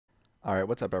All right,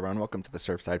 what's up, everyone? Welcome to the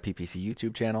Surfside PPC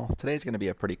YouTube channel. Today's going to be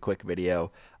a pretty quick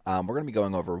video. We're going to be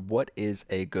going over what is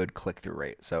a good click-through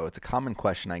rate. So it's a common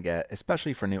question I get,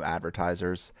 especially for new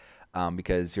advertisers,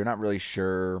 because you're not really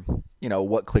sure,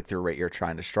 what click-through rate you're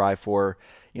trying to strive for,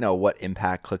 what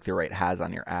impact click-through rate has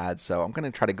on your ads. So I'm going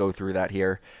to try to go through that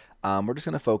here. We're just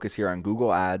going to focus here on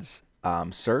Google Ads,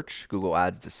 search, Google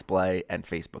Ads display, and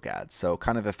Facebook ads. So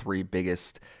kind of the three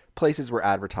biggest places where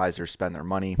advertisers spend their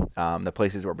money, the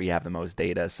places where we have the most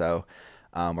data. So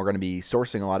we're going to be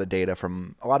sourcing a lot of data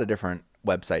from a lot of different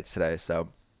websites today. So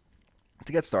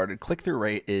to get started, click-through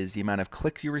rate is the amount of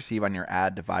clicks you receive on your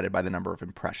ad divided by the number of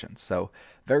impressions. So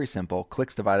very simple,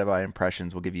 clicks divided by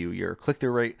impressions will give you your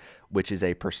click-through rate, which is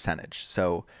a percentage.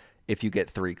 So if you get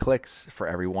 3 clicks for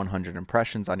every 100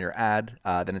 impressions on your ad,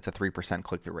 then it's a 3%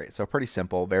 click-through rate. So pretty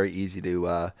simple, very easy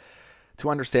to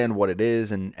understand what it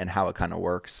is and how it kind of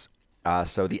works.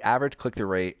 So the average click-through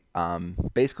rate,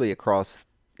 basically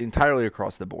entirely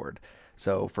across the board.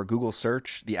 So for Google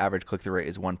search, the average click-through rate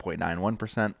is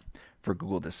 1.91%. For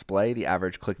Google display, the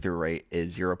average click-through rate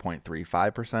is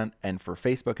 0.35%. And for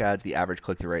Facebook ads, the average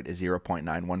click-through rate is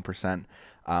 0.91%.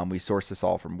 We source this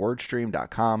all from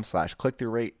wordstream.com/click-through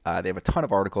rate. They have a ton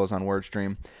of articles on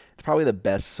WordStream. It's probably the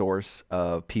best source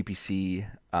of PPC,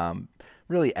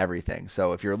 really everything.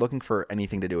 So if you're looking for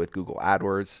anything to do with Google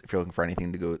AdWords, if you're looking for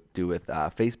anything to do with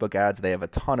Facebook ads, they have a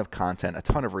ton of content, a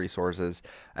ton of resources,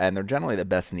 and they're generally the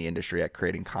best in the industry at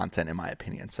creating content, in my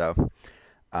opinion. So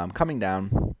coming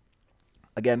down,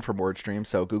 again from WordStream,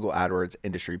 so Google AdWords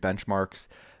industry benchmarks.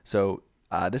 So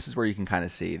this is where you can kind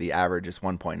of see the average is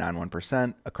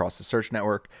 1.91% across the search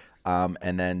network,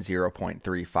 and then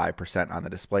 0.35% on the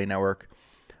display network.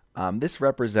 This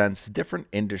represents different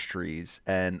industries,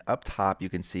 and up top you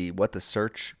can see what the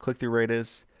search click-through rate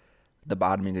is. At the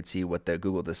bottom you can see what the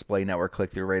Google Display Network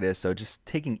click-through rate is. So just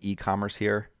taking e-commerce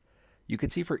here, you can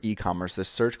see for e-commerce the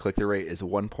search click-through rate is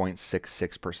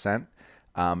 1.66%,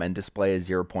 and display is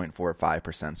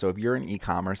 0.45%. So if you're in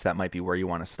e-commerce, that might be where you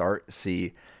want to start.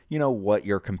 See, what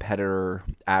your competitor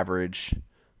average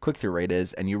click-through rate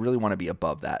is, and you really want to be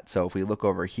above that. So if we look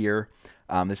over here,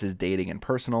 this is dating and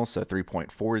personal, so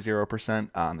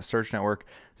 3.40% on the search network,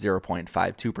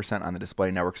 0.52% on the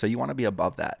display network. So you want to be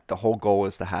above that. The whole goal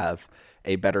is to have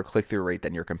a better click-through rate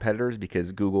than your competitors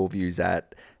because Google views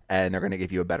that and they're going to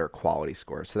give you a better quality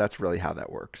score. So that's really how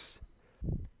that works.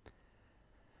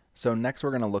 So next we're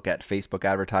going to look at Facebook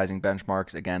advertising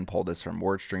benchmarks. Again, pulled this from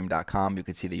wordstream.com. You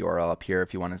can see the URL up here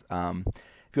if you want to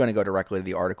go directly to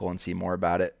the article and see more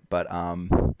about it. But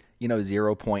 0.9%,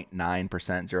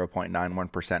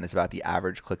 0.91% is about the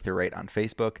average click-through rate on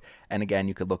Facebook. And again,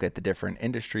 you could look at the different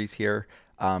industries here.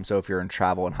 So if you're in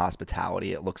travel and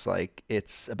hospitality, it looks like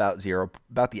it's about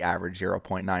the average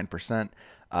 0.9%.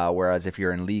 Whereas if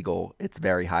you're in legal, it's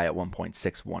very high at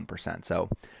 1.61%. So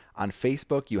on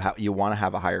Facebook, you want to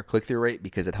have a higher click-through rate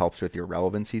because it helps with your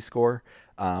relevancy score.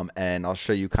 And I'll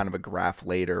show you kind of a graph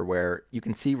later where you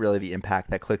can see really the impact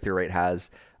that click-through rate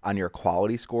has on your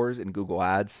quality scores in Google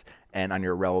Ads and on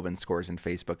your relevance scores in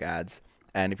Facebook ads.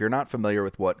 And if you're not familiar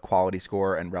with what quality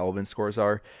score and relevance scores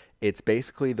are, it's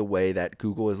basically the way that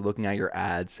Google is looking at your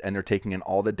ads and they're taking in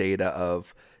all the data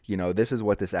of, this is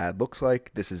what this ad looks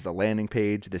like. This is the landing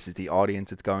page. This is the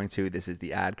audience it's going to. This is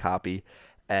the ad copy.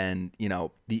 And,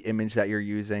 the image that you're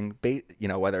using,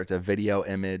 whether it's a video,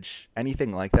 image,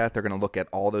 anything like that, they're going to look at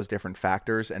all those different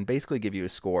factors and basically give you a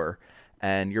score.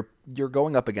 And you're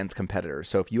going up against competitors.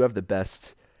 So if you have the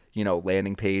best,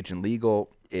 landing page in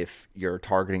legal, if you're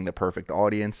targeting the perfect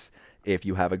audience, if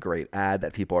you have a great ad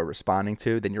that people are responding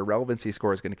to, then your relevancy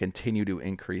score is going to continue to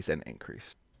increase and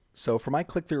increase. So for my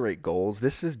click-through rate goals,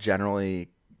 this is generally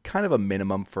kind of a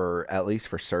minimum for at least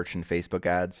for search and Facebook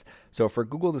ads. So for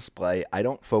Google Display, I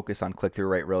don't focus on click-through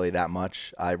rate really that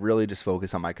much. I really just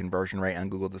focus on my conversion rate on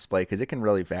Google Display because it can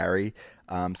really vary.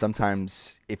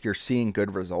 Sometimes if you're seeing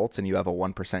good results and you have a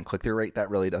 1% click-through rate,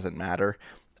 that really doesn't matter.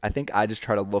 I think I just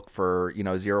try to look for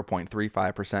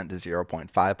 0.35% to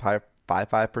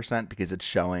 0.55% because it's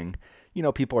showing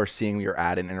people are seeing your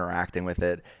ad and interacting with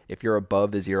it. If you're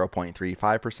above the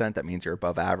 0.35%, that means you're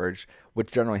above average,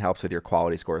 which generally helps with your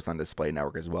quality scores on display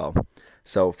network as well.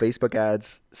 So Facebook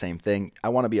ads, same thing. I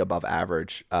want to be above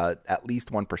average, at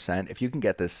least 1%. If you can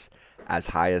get this as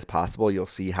high as possible, you'll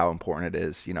see how important it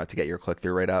is, to get your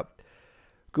click-through rate up.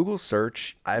 Google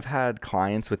search, I've had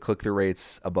clients with click-through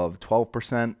rates above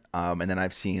 12%, and then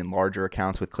I've seen larger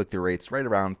accounts with click-through rates right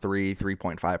around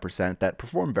 3.5% that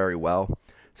perform very well.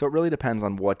 So it really depends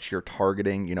on what you're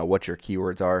targeting, what your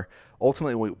keywords are.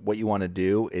 Ultimately, what you want to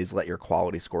do is let your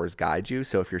quality scores guide you.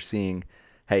 So if you're seeing,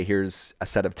 hey, here's a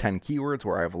set of 10 keywords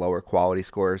where I have lower quality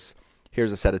scores,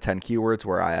 here's a set of 10 keywords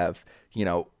where I have,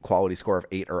 quality score of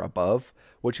 8 or above.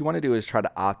 What you want to do is try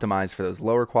to optimize for those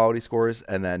lower quality scores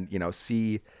and then,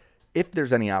 see if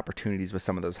there's any opportunities with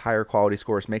some of those higher quality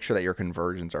scores. Make sure that your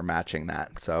conversions are matching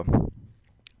that. So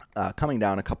coming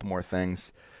down a couple more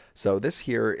things. So this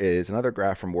here is another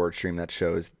graph from WordStream that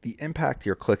shows the impact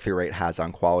your click-through rate has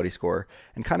on quality score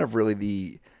and kind of really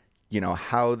the,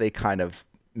 how they kind of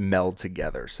meld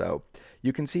together. So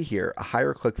you can see here a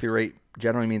higher click-through rate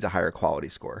generally means a higher quality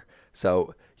score.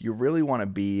 So you really want to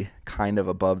be kind of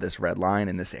above this red line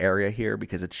in this area here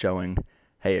because it's showing,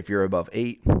 hey, if you're above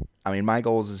 8, I mean, my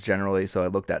goals is generally, so I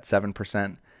looked at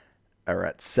 7% or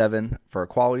at 7 for a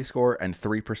quality score and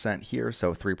 3% here.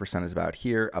 So 3% is about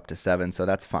here up to 7. So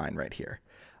that's fine right here.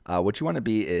 What you want to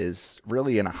be is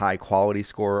really in a high quality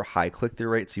score, high click-through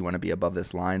rate. So you want to be above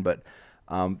this line. But,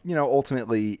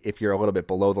 ultimately, if you're a little bit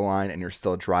below the line and you're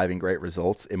still driving great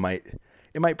results, it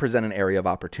might present an area of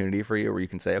opportunity for you where you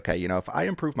can say, okay, if I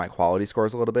improve my quality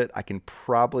scores a little bit, I can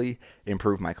probably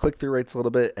improve my click-through rates a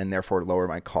little bit and therefore lower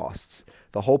my costs.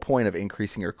 The whole point of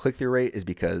increasing your click-through rate is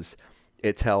because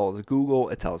it tells Google,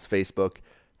 it tells Facebook,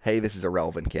 hey, this is a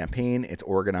relevant campaign, it's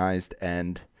organized,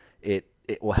 and it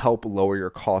will help lower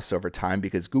your costs over time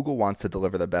because Google wants to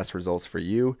deliver the best results for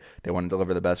you. They want to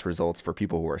deliver the best results for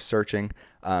people who are searching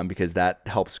because that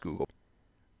helps Google.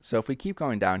 So if we keep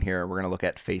going down here, we're going to look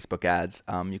at Facebook ads.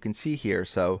 You can see here,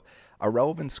 so a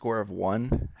relevant score of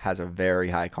 1 has a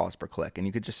very high cost per click. And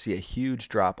you could just see a huge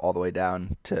drop all the way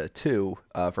down to 2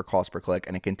 for cost per click.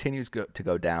 And it continues to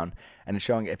go down. And it's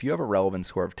showing if you have a relevant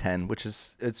score of 10, which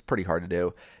it's pretty hard to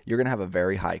do, you're going to have a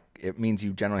very high, it means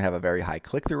you generally have a very high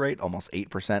click-through rate, almost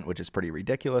 8%, which is pretty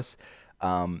ridiculous.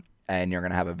 And you're going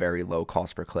to have a very low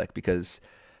cost per click because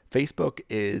Facebook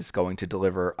is going to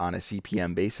deliver on a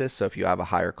CPM basis. So if you have a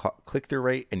higher click-through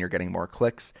rate and you're getting more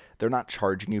clicks, they're not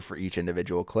charging you for each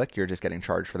individual click. You're just getting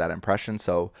charged for that impression.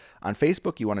 So on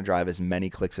Facebook, you want to drive as many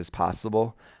clicks as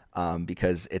possible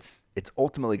because it's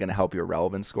ultimately going to help your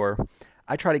relevance score.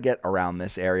 I try to get around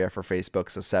this area for Facebook,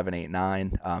 so 7, 8,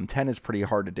 9. 10 is pretty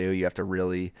hard to do. You have to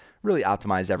really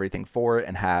optimize everything for it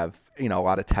and have a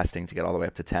lot of testing to get all the way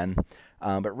up to 10.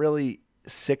 But really,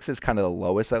 6 is kind of the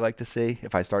lowest I like to see.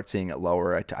 If I start seeing it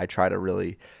lower, I try to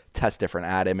really test different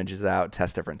ad images out,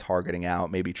 test different targeting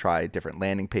out, maybe try different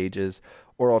landing pages,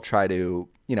 or I'll try to,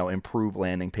 improve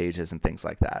landing pages and things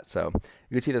like that. So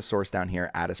you can see the source down here,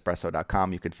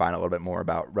 adespresso.com. You can find a little bit more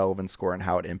about relevance score and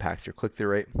how it impacts your click-through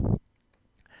rate.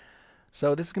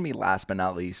 So this is going to be last but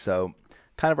not least. So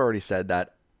kind of already said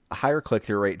that a higher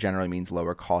click-through rate generally means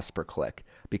lower cost per click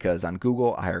because on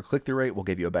Google, a higher click-through rate will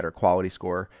give you a better quality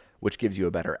score, which gives you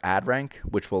a better ad rank,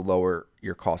 which will lower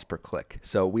your cost per click.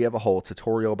 So we have a whole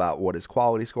tutorial about what is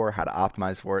quality score, how to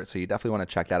optimize for it. So you definitely want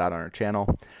to check that out on our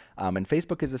channel. And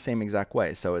Facebook is the same exact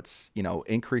way. So it's,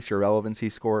 increase your relevancy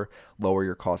score, lower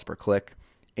your cost per click,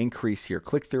 increase your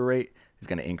click-through rate is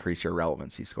going to increase your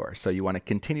relevancy score. So you want to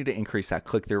continue to increase that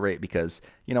click-through rate because,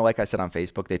 like I said on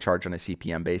Facebook, they charge on a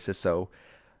CPM basis. So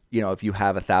if you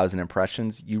have 1,000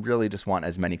 impressions, you really just want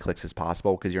as many clicks as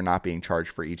possible because you're not being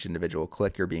charged for each individual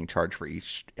click. You're being charged for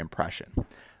each impression.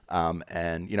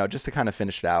 And just to kind of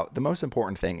finish it out, the most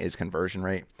important thing is conversion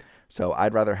rate. So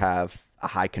I'd rather have a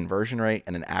high conversion rate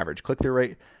and an average click-through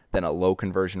rate than a low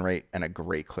conversion rate and a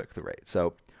great click-through rate.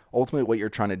 So ultimately what you're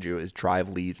trying to do is drive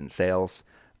leads and sales,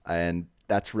 and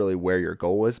that's really where your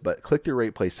goal is. But click-through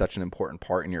rate plays such an important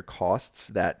part in your costs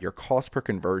that your cost per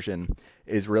conversion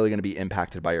is really going to be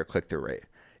impacted by your click-through rate.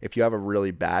 If you have a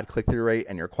really bad click-through rate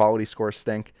and your quality scores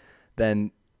stink,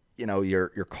 then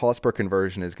your cost per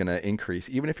conversion is going to increase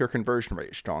even if your conversion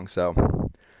rate is strong. So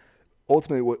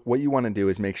ultimately what you want to do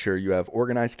is make sure you have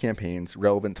organized campaigns,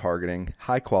 relevant targeting,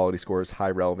 high quality scores, high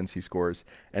relevancy scores,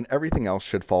 and everything else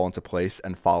should fall into place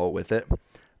and follow with it.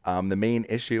 The main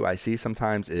issue I see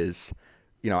sometimes is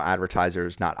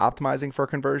advertisers not optimizing for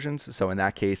conversions. So in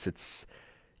that case,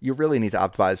 you really need to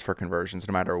optimize for conversions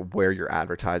no matter where you're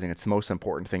advertising. It's the most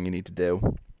important thing you need to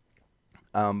do.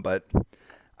 But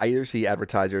I either see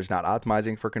advertisers not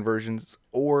optimizing for conversions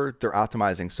or they're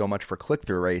optimizing so much for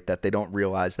click-through rate that they don't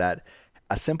realize that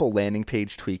a simple landing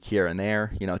page tweak here and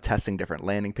there, testing different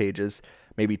landing pages,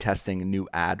 maybe testing new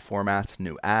ad formats,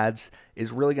 new ads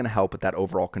is really going to help with that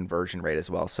overall conversion rate as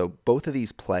well. So both of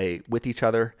these play with each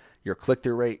other. Your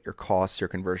click-through rate, your costs, your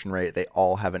conversion rate, they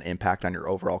all have an impact on your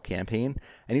overall campaign.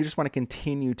 And you just want to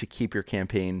continue to keep your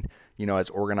campaign,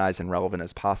 as organized and relevant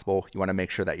as possible. You want to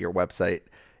make sure that your website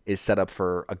is set up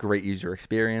for a great user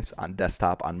experience on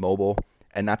desktop, on mobile.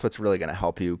 And that's what's really going to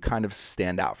help you kind of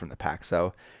stand out from the pack.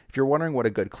 So if you're wondering what a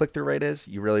good click-through rate is,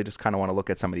 you really just kind of want to look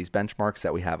at some of these benchmarks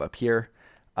that we have up here.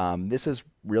 This is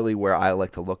really where I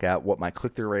like to look at what my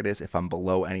click-through rate is. If I'm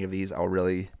below any of these, I'll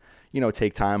really,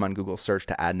 take time on Google search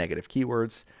to add negative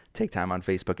keywords, take time on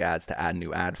Facebook ads to add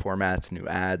new ad formats, new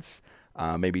ads,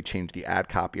 maybe change the ad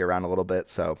copy around a little bit.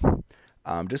 So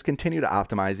just continue to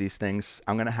optimize these things.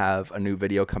 I'm going to have a new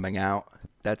video coming out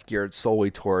that's geared solely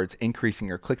towards increasing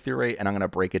your click-through rate, and I'm going to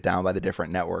break it down by the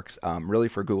different networks, really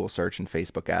for Google search and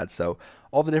Facebook ads. So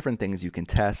all the different things you can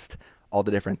test, all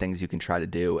the different things you can try to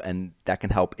do, and that can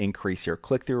help increase your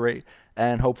click-through rate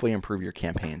and hopefully improve your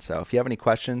campaign. So if you have any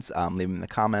questions, leave them in the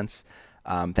comments.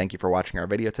 Thank you for watching our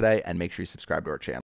video today, and make sure you subscribe to our channel.